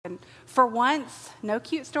For once, no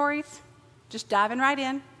cute stories, just diving right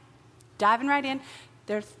in.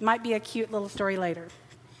 There might be a cute little story later.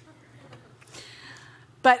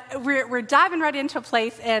 But we're diving right into a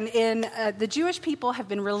place, and the Jewish people have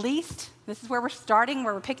been released. This is where we're starting,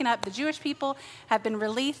 where we're picking up. The Jewish people have been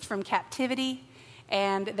released from captivity,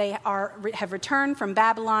 and they have returned from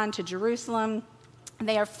Babylon to Jerusalem. And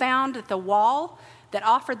they are found that the wall that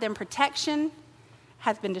offered them protection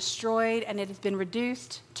has been destroyed, and it has been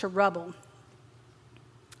reduced to rubble.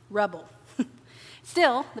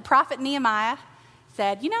 Still, the prophet Nehemiah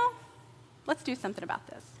said, let's do something about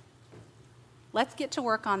this. Let's get to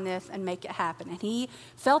work on this and make it happen. And he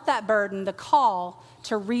felt that burden, the call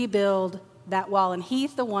to rebuild that wall. And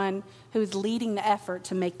he's the one who's leading the effort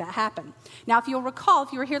to make that happen. Now, if you'll recall,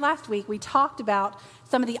 if you were here last week, we talked about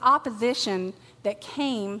some of the opposition that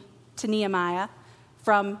came to Nehemiah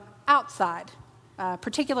from outside. A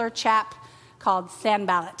particular chap called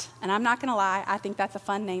Sanballat. And I'm not going to lie, I think that's a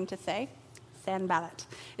fun name to say. Sanballat.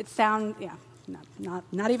 It sounds,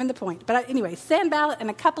 not even the point. But anyway, Sanballat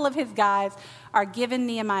and a couple of his guys are giving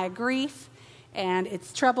Nehemiah grief, and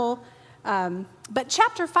it's trouble. But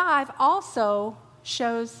chapter 5 also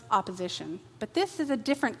shows opposition. But this is a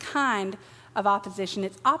different kind of opposition.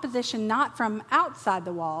 It's opposition not from outside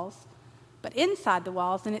the walls, but inside the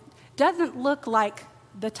walls. And it doesn't look like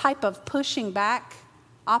the type of pushing back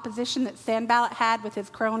opposition that Sanballat had with his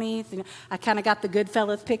cronies. I kind of got the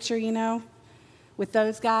Goodfellas picture, with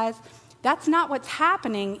those guys. That's not what's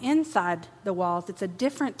happening inside the walls. It's a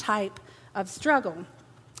different type of struggle.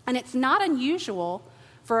 And it's not unusual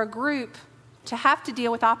for a group to have to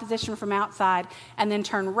deal with opposition from outside and then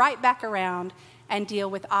turn right back around and deal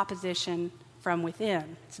with opposition from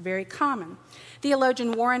within. It's very common.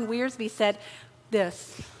 Theologian Warren Wiersbe said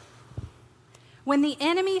this: when the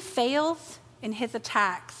enemy fails in his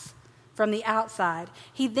attacks from the outside,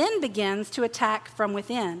 he then begins to attack from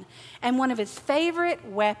within. And one of his favorite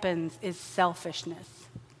weapons is selfishness.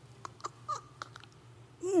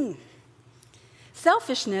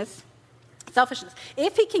 Selfishness.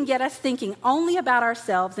 If he can get us thinking only about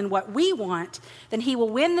ourselves and what we want, then he will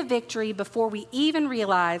win the victory before we even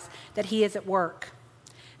realize that he is at work.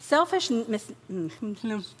 Selfishness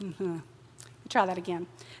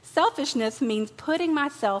means putting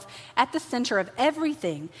myself at the center of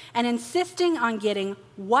everything and insisting on getting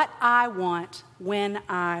what I want when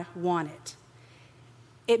I want it.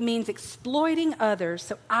 It means exploiting others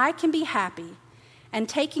so I can be happy and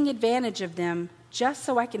taking advantage of them just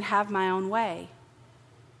so I can have my own way.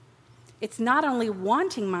 It's not only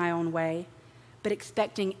wanting my own way, but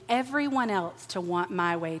expecting everyone else to want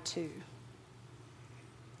my way too.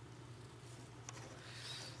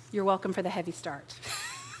 You're welcome for the heavy start.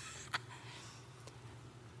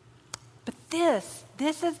 But this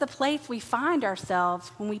is the place we find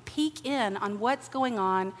ourselves when we peek in on what's going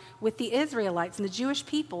on with the Israelites and the Jewish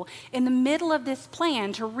people in the middle of this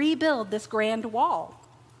plan to rebuild this grand wall.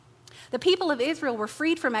 The people of Israel were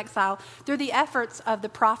freed from exile through the efforts of the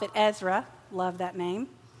prophet Ezra. Love that name.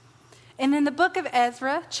 And in the book of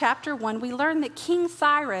Ezra, chapter 1, we learn that King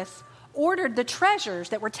Cyrus ordered the treasures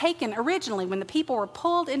that were taken originally when the people were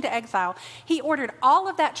pulled into exile. He ordered all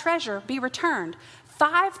of that treasure be returned.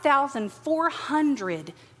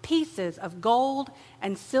 5,400 pieces of gold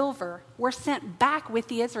and silver were sent back with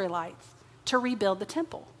the Israelites to rebuild the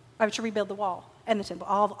temple, or to rebuild the wall and the temple,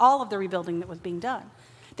 all of the rebuilding that was being done.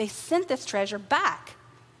 They sent this treasure back.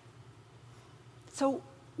 So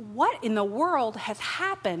what in the world has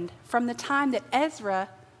happened from the time that Ezra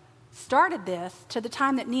started this to the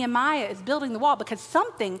time that Nehemiah is building the wall? Because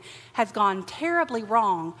something has gone terribly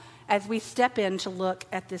wrong as we step in to look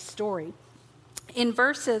at this story. In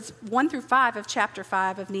verses 1 through 5 of chapter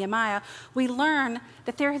 5 of Nehemiah, we learn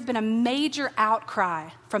that there has been a major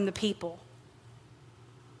outcry from the people.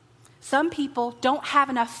 Some people don't have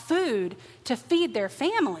enough food to feed their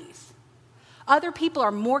families. Other people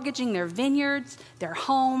are mortgaging their vineyards, their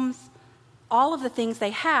homes, all of the things they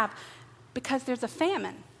have because there's a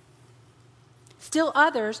famine. Still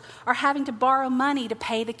others are having to borrow money to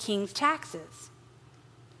pay the king's taxes.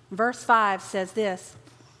 Verse 5 says this: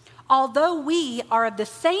 although we are of the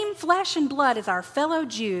same flesh and blood as our fellow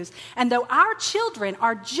Jews, and though our children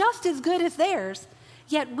are just as good as theirs,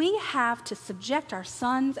 yet we have to subject our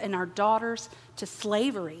sons and our daughters to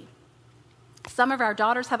slavery. Some of our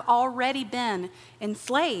daughters have already been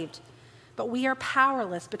enslaved, but we are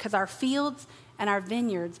powerless because our fields and our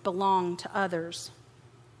vineyards belong to others.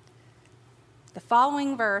 The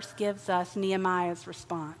following verse gives us Nehemiah's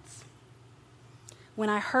response. When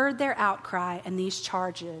I heard their outcry and these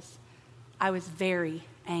charges, I was very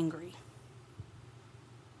angry.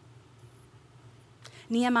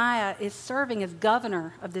 Nehemiah is serving as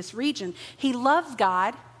governor of this region. He loves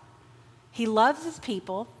God, he loves his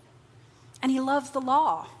people, and he loves the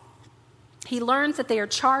law. He learns that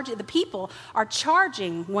the people are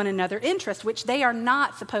charging one another interest, which they are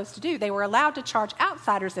not supposed to do. They were allowed to charge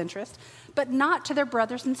outsiders interest, but not to their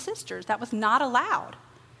brothers and sisters. That was not allowed.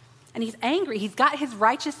 And he's angry. He's got his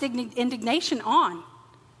righteous indignation on,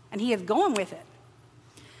 and he is going with it.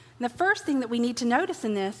 And the first thing that we need to notice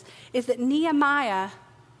in this is that Nehemiah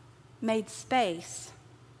made space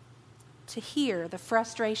to hear the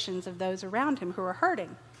frustrations of those around him who are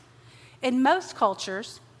hurting. In most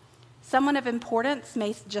cultures, someone of importance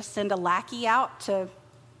may just send a lackey out to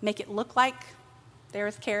make it look like there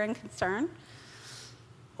is care and concern.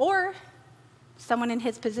 Or someone in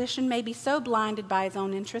his position may be so blinded by his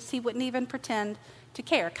own interests he wouldn't even pretend to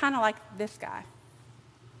care, kind of like this guy.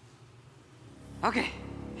 Okay,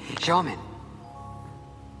 show him in.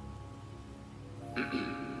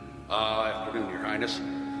 Afternoon, Your Highness.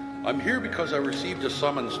 I'm here because I received a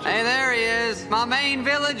summons to... Hey, there he is, my main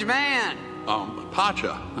village man.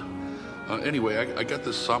 Pacha. Anyway, I got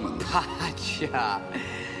this summons. Pacha.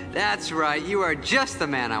 That's right, you are just the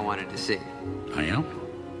man I wanted to see. I am?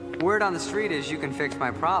 Word on the street is you can fix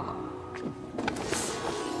my problem.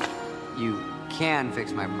 You can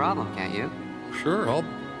fix my problem, can't you? Sure, I'll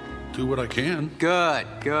do what I can. Good.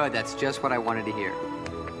 That's just what I wanted to hear.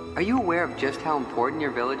 Are you aware of just how important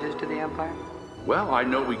your village is to the Empire? Well, I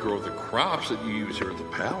know we grow the crops that you use here at the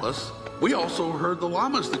palace. We also herd the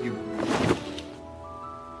llamas that you...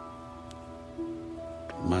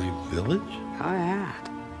 My village? Oh, yeah.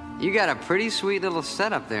 You got a pretty sweet little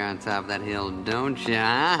setup there on top of that hill, don't you?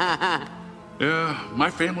 Yeah, my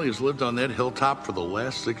family has lived on that hilltop for the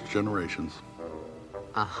last 6 generations.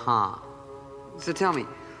 Uh-huh. So tell me,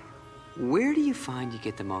 where do you find you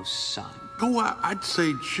get the most sun? Oh, I'd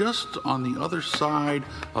say just on the other side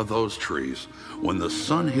of those trees. When the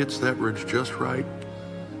sun hits that ridge just right,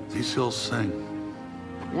 these hills sing.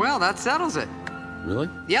 Well, that settles it. Really?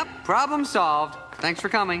 Yep, problem solved. Thanks for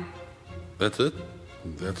coming. That's it?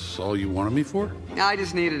 That's all you wanted me for? I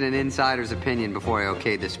just needed an insider's opinion before I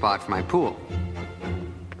okayed this spot for my pool.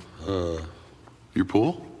 Your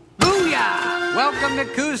pool? Booyah! Welcome to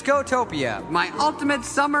Cusco-topia, my ultimate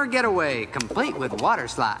summer getaway, complete with water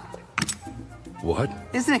slide. What?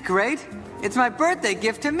 Isn't it great? It's my birthday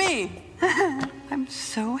gift to me. I'm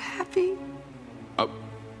so happy. I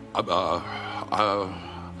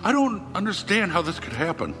don't understand how this could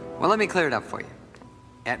happen. Well, let me clear it up for you.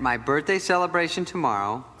 At my birthday celebration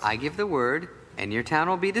tomorrow, I give the word, and your town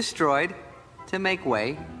will be destroyed to make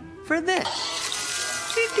way for this.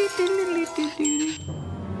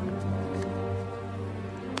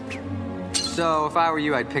 So, if I were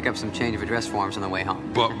you, I'd pick up some change of address forms on the way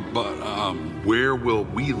home. But, where will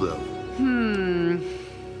we live?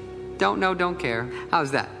 Don't know, don't care.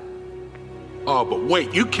 How's that? Oh, but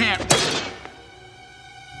wait, you can't...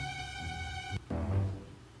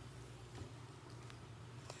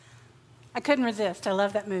 I couldn't resist. I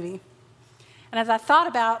love that movie. And as I thought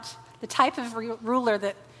about the type of ruler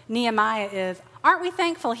that Nehemiah is, aren't we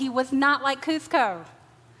thankful he was not like Cusco?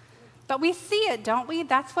 But we see it, don't we?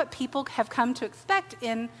 That's what people have come to expect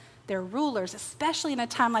in their rulers, especially in a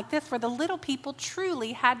time like this where the little people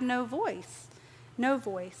truly had no voice. No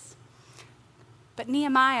voice. But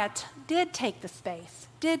Nehemiah did take the space,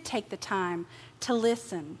 did take the time to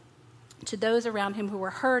listen to those around him who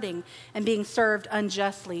were hurting and being served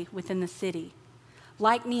unjustly within the city.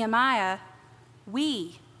 Like Nehemiah,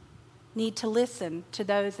 we need to listen to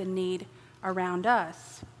those in need around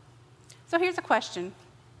us. So here's a question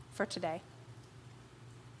for today.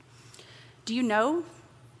 Do you know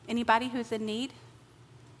anybody who's in need?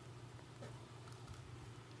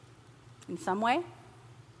 In some way?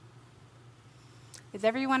 Is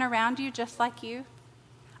everyone around you just like you?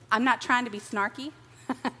 I'm not trying to be snarky.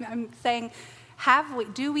 I'm saying,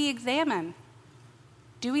 do we examine?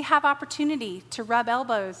 Do we have opportunity to rub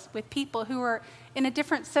elbows with people who are in a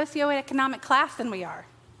different socioeconomic class than we are?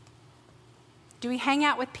 Do we hang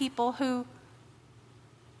out with people who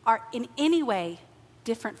are in any way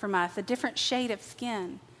different from us, a different shade of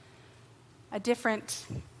skin, a different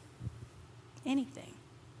anything?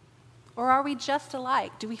 Or are we just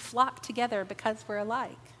alike? Do we flock together because we're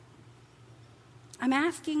alike? I'm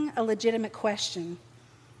asking a legitimate question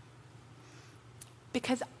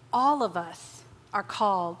because all of us are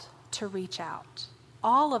called to reach out.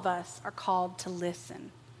 All of us are called to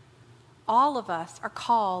listen. All of us are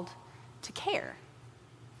called to care.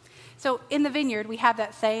 So in the vineyard, we have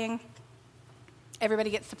that saying,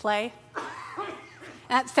 everybody gets to play. And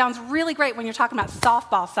that sounds really great when you're talking about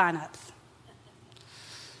softball signups.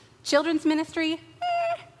 Children's ministry,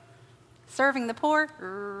 Serving the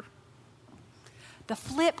poor? The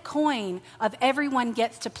flip coin of everyone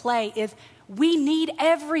gets to play is we need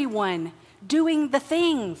everyone doing the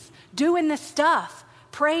things, doing the stuff,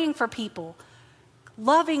 praying for people,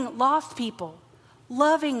 loving lost people,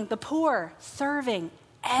 loving the poor, serving.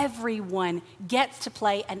 Everyone gets to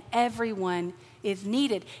play and everyone is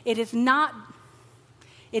needed. It is not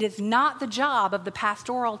the job of the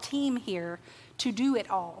pastoral team here to do it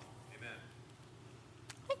all. Amen.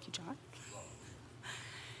 Thank you, John.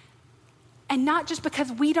 And not just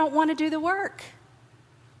because we don't want to do the work.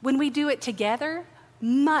 When we do it together,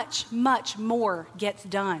 much, much more gets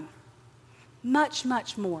done. Much,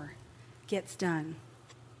 much more gets done.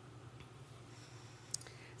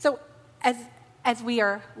 So as we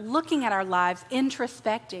are looking at our lives,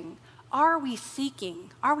 introspecting, are we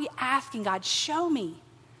seeking, are we asking God, show me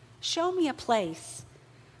a place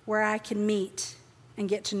where I can meet and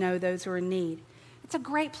get to know those who are in need? It's a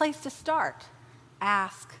great place to start.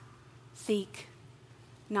 Ask, seek,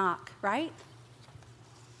 knock, right?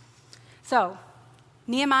 So,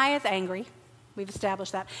 Nehemiah is angry. We've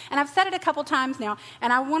established that. And I've said it a couple times now,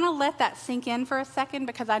 and I want to let that sink in for a second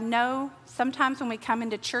because I know sometimes when we come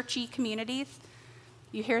into churchy communities,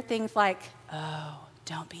 you hear things like, oh,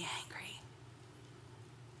 don't be angry.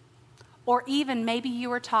 Or even maybe you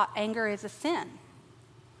were taught anger is a sin.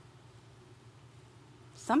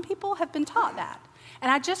 Some people have been taught that.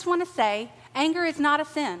 And I just want to say, anger is not a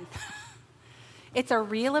sin. It's a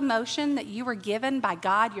real emotion that you were given by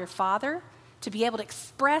God, your Father, to be able to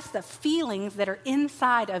express the feelings that are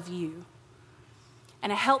inside of you.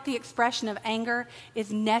 And a healthy expression of anger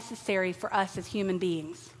is necessary for us as human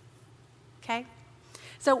beings. Okay?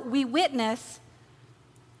 So we witness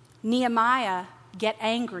Nehemiah get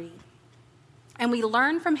angry. And we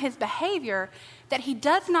learn from his behavior that he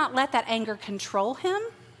does not let that anger control him,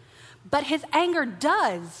 but his anger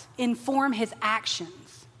does inform his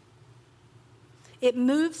actions. It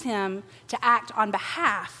moves him to act on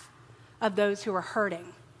behalf of those who are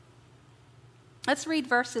hurting. Let's read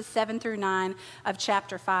verses 7 through 9 of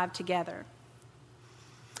chapter 5 together.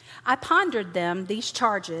 I pondered them, these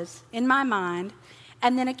charges, in my mind,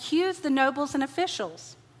 and then accused the nobles and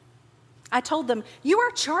officials. I told them, you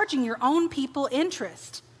are charging your own people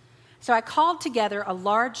interest. So I called together a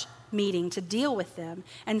large meeting to deal with them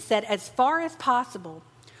and said, as far as possible,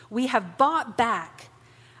 we have bought back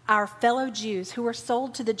our fellow Jews who were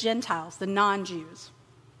sold to the Gentiles, the non-Jews.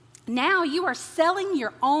 Now you are selling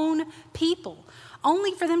your own people,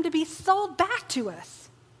 only for them to be sold back to us.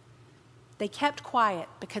 They kept quiet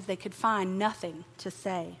because they could find nothing to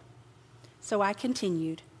say. So I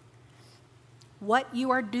continued, what you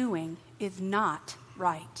are doing is not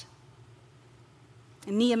right.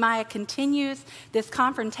 And Nehemiah continues this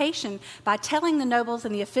confrontation by telling the nobles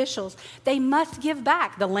and the officials they must give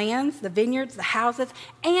back the lands, the vineyards, the houses,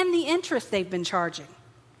 and the interest they've been charging.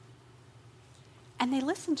 And they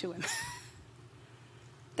listen to him.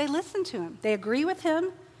 They listen to him. They agree with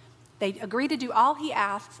him. They agree to do all he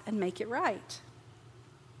asks and make it right.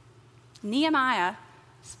 Nehemiah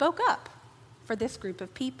spoke up for this group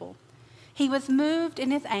of people. He was moved in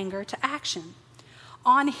his anger to action.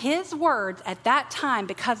 On his words at that time,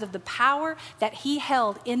 because of the power that he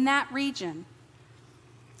held in that region,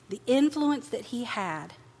 the influence that he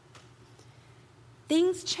had,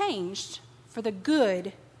 things changed for the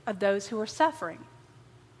good of those who were suffering.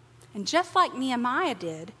 And just like Nehemiah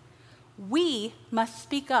did, we must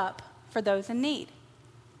speak up for those in need.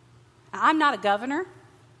 Now, I'm not a governor,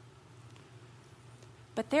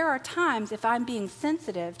 but there are times if I'm being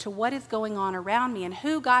sensitive to what is going on around me and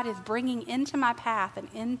who God is bringing into my path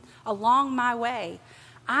and along my way,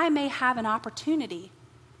 I may have an opportunity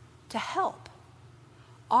to help.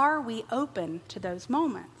 Are we open to those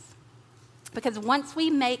moments? Because once we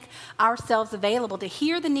make ourselves available to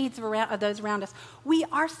hear the needs of those around us, we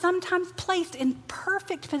are sometimes placed in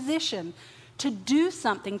perfect position to do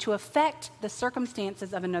something to affect the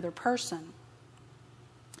circumstances of another person.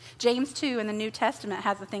 James 2 in the New Testament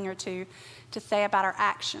has a thing or two to say about our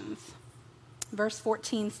actions. Verse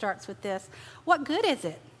 14 starts with this. What good is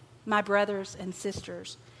it, my brothers and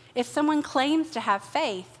sisters, if someone claims to have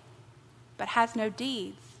faith but has no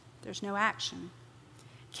deeds? There's no action.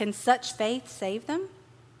 Can such faith save them?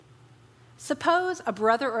 Suppose a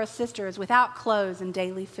brother or a sister is without clothes and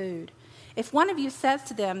daily food. If one of you says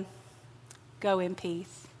to them, go in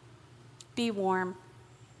peace, be warm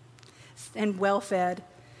and well-fed,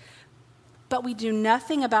 but we do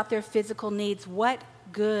nothing about their physical needs, what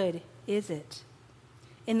good is it?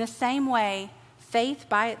 In the same way, faith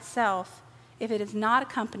by itself, if it is not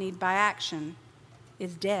accompanied by action,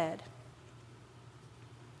 is dead.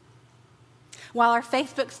 While our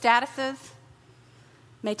Facebook statuses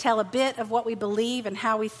may tell a bit of what we believe and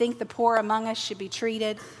how we think the poor among us should be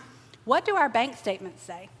treated, what do our bank statements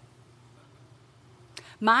say?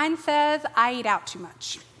 Mine says I eat out too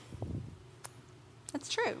much. That's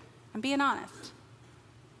true. I'm being honest.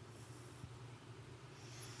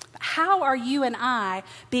 But how are you and I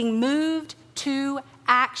being moved to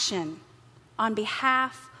action on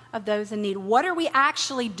behalf of those in need? What are we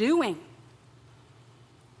actually doing?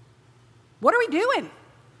 What are we doing?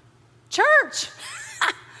 Church,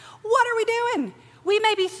 what are we doing? We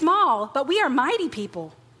may be small, but we are mighty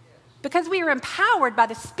people because we are empowered by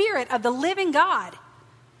the Spirit of the living God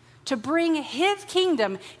to bring His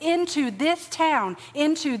kingdom into this town,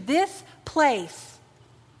 into this place.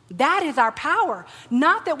 That is our power.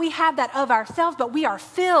 Not that we have that of ourselves, but we are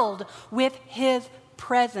filled with His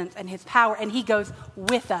presence and His power, and He goes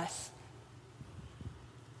with us.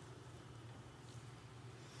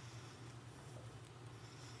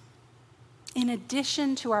 In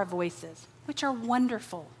addition to our voices, which are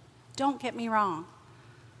wonderful, don't get me wrong,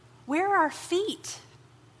 where are our feet?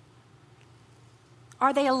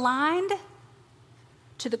 Are they aligned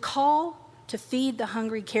to the call to feed the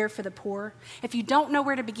hungry, care for the poor? If you don't know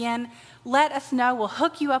where to begin, let us know. We'll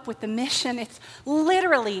hook you up with the mission. It's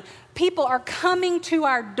literally, people are coming to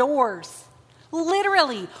our doors,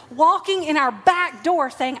 literally walking in our back door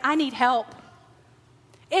saying, I need help.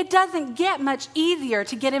 It doesn't get much easier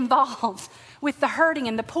to get involved with the hurting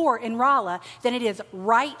and the poor in Rolla than it is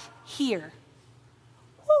right here.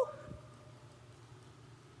 Woo.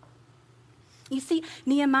 You see,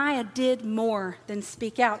 Nehemiah did more than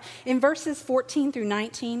speak out. In verses 14 through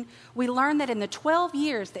 19, we learn that in the 12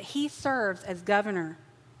 years that he serves as governor,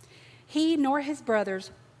 he nor his brothers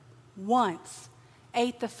once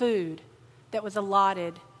ate the food that was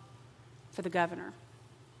allotted for the governor.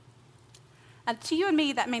 To you and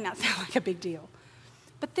me, that may not sound like a big deal,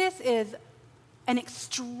 but this is an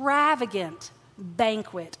extravagant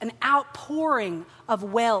banquet, an outpouring of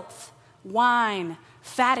wealth, wine,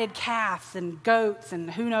 fatted calves and goats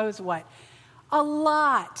and who knows what. A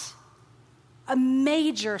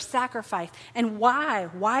major sacrifice. And why?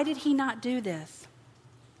 Why did he not do this?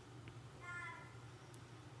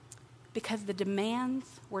 Because the demands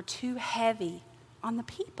were too heavy on the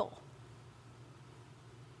people.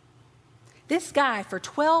 This guy, for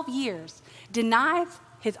 12 years, denies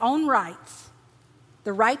his own rights,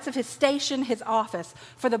 the rights of his station, his office,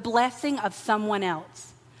 for the blessing of someone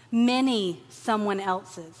else, many someone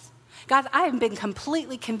else's. Guys, I have been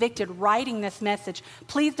completely convicted writing this message.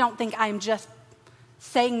 Please don't think I am just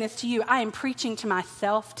saying this to you. I am preaching to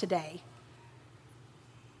myself today.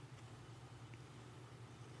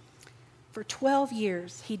 For 12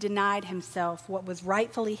 years, he denied himself what was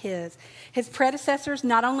rightfully his. His predecessors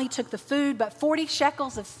not only took the food, but 40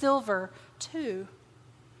 shekels of silver too.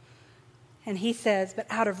 And he says, but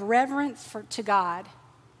out of reverence to God,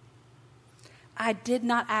 I did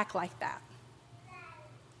not act like that.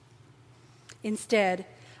 Instead,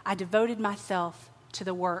 I devoted myself to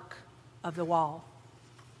the work of the wall.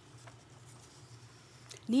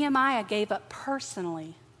 Nehemiah gave up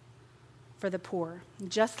personally for the poor.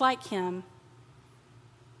 Just like him,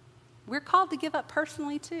 we're called to give up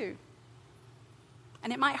personally too.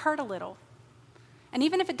 And it might hurt a little. And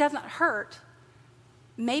even if it doesn't hurt,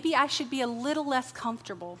 maybe I should be a little less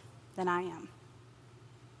comfortable than I am.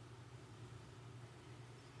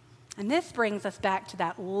 And this brings us back to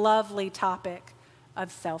that lovely topic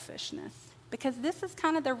of selfishness, because this is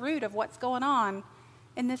kind of the root of what's going on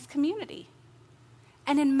in this community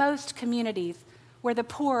and in most communities where the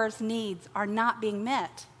poor's needs are not being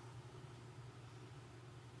met.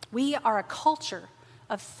 We are a culture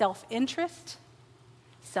of self-interest,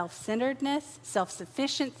 self-centeredness,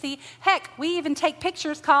 self-sufficiency. Heck, we even take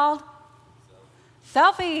pictures called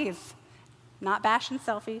selfies. Not bashing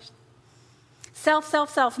selfies.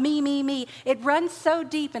 Self, me. It runs so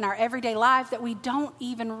deep in our everyday lives that we don't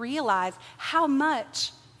even realize how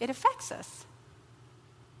much it affects us.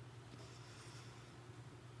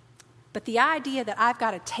 But the idea that I've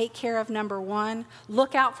got to take care of number one,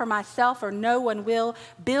 look out for myself or no one will,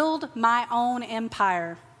 build my own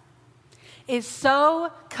empire, is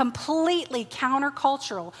so completely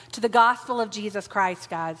countercultural to the gospel of Jesus Christ,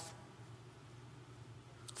 guys.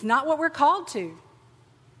 It's not what we're called to.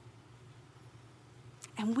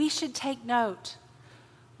 And we should take note.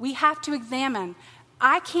 We have to examine.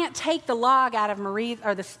 I can't take the log out of Marie's,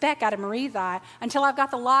 or the speck out of Marie's eye until I've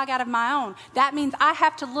got the log out of my own. That means I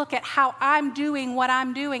have to look at how I'm doing what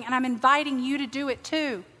I'm doing, and I'm inviting you to do it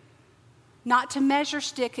too. Not to measure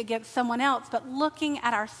stick against someone else, but looking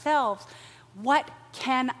at ourselves. What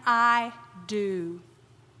can I do?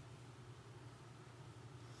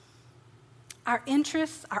 our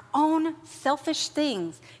interests, our own selfish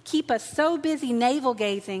things keep us so busy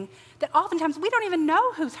navel-gazing that oftentimes we don't even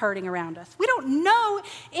know who's hurting around us. We don't know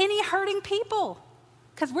any hurting people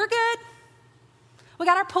because we're good. We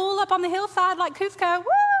got our pool up on the hillside like Cusco. Woo,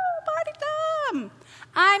 party time.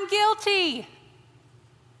 I'm guilty.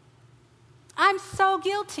 I'm so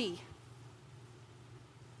guilty.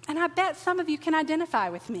 And I bet some of you can identify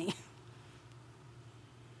with me.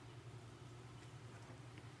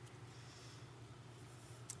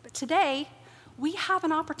 But today, we have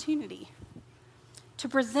an opportunity to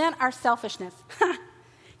present our selfishness.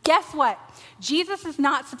 Guess what? Jesus is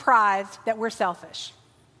not surprised that we're selfish.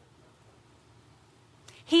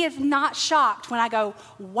 He is not shocked when I go,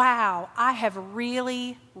 wow, I have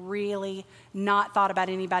really, really not thought about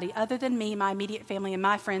anybody other than me, my immediate family, and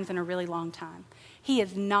my friends in a really long time. He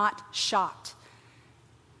is not shocked.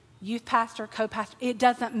 Youth pastor, co-pastor, it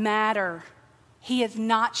doesn't matter. He is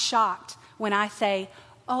not shocked when I say,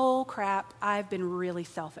 oh crap, I've been really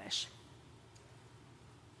selfish.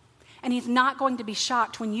 And he's not going to be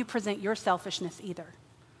shocked when you present your selfishness either.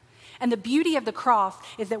 And the beauty of the cross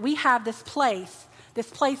is that we have this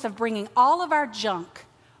place of bringing all of our junk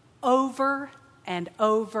over and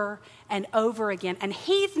over and over again. And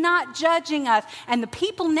he's not judging us. And the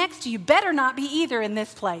people next to you better not be either in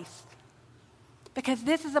this place. Because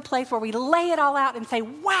this is a place where we lay it all out and say,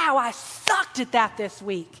 wow, I sucked at that this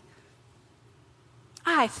week.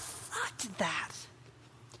 I sucked at that.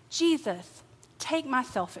 Jesus, take my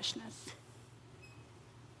selfishness.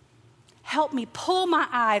 Help me pull my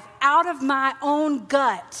eyes out of my own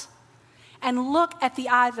gut and look at the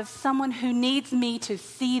eyes of someone who needs me to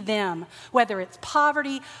see them, whether it's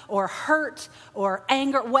poverty or hurt or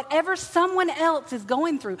anger, whatever someone else is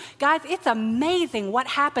going through. Guys, it's amazing what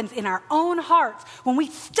happens in our own hearts when we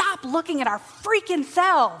stop looking at our freaking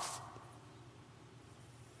selves.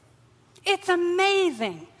 It's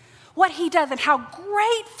amazing what he does and how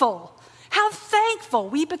grateful, how thankful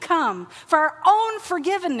we become for our own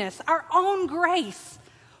forgiveness, our own grace.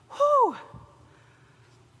 Whew.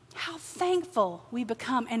 How thankful we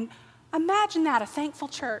become. And imagine that, a thankful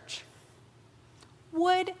church.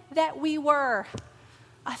 Would that we were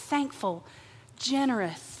a thankful,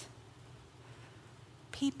 generous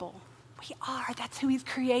people. We are. That's who he's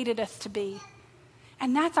created us to be.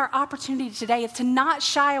 And that's our opportunity today, is to not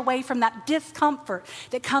shy away from that discomfort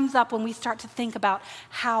that comes up when we start to think about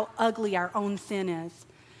how ugly our own sin is.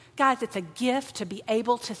 Guys, it's a gift to be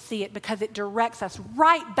able to see it because it directs us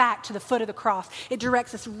right back to the foot of the cross. It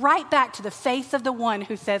directs us right back to the face of the one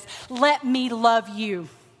who says, let me love you.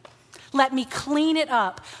 Let me clean it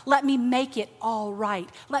up. Let me make it all right.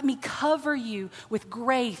 Let me cover you with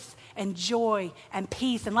grace and joy and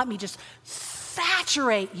peace. And let me just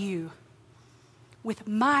saturate you with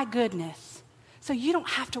my goodness so you don't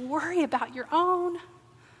have to worry about your own.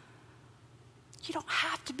 You don't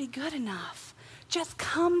have to be good enough. Just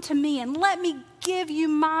come to me and let me give you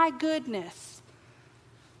my goodness.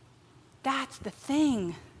 That's the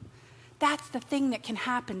thing. That's the thing that can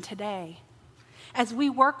happen today. As we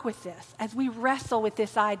work with this, as we wrestle with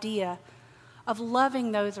this idea of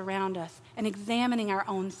loving those around us and examining our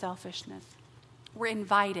own selfishness, we're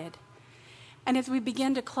invited. And as we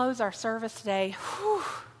begin to close our service today,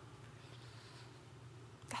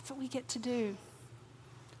 that's what we get to do.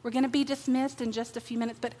 We're going to be dismissed in just a few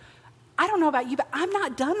minutes, but I don't know about you, but I'm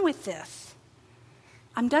not done with this.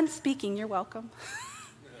 I'm done speaking. You're welcome.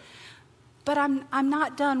 But I'm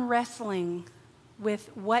not done wrestling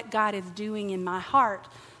with what God is doing in my heart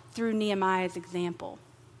through Nehemiah's example.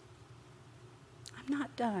 I'm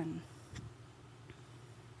not done.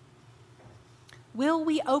 Will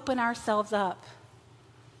we open ourselves up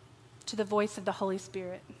to the voice of the Holy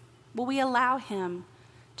Spirit? Will we allow him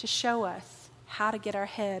to show us how to get our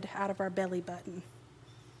head out of our belly button?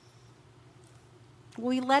 Will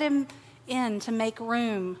we let him in to make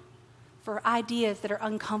room for ideas that are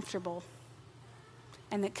uncomfortable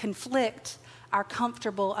and that conflict our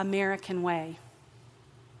comfortable American way?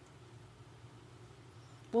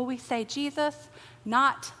 Will we say, Jesus,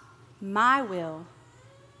 not my will,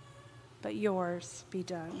 but yours be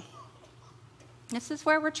done? This is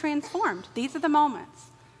where we're transformed. These are the moments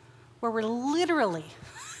where we're literally,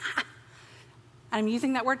 I'm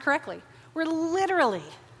using that word correctly, we're literally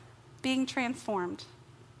being transformed.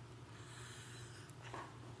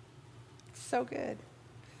 So good.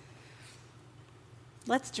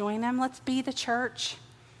 Let's join them. Let's be the church.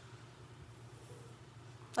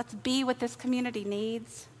 Let's be what this community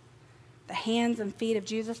needs. The hands and feet of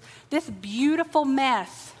Jesus. This beautiful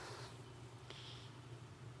mess.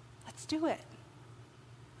 Let's do it.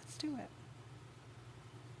 Let's do it.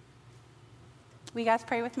 Will you guys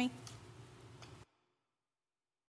pray with me?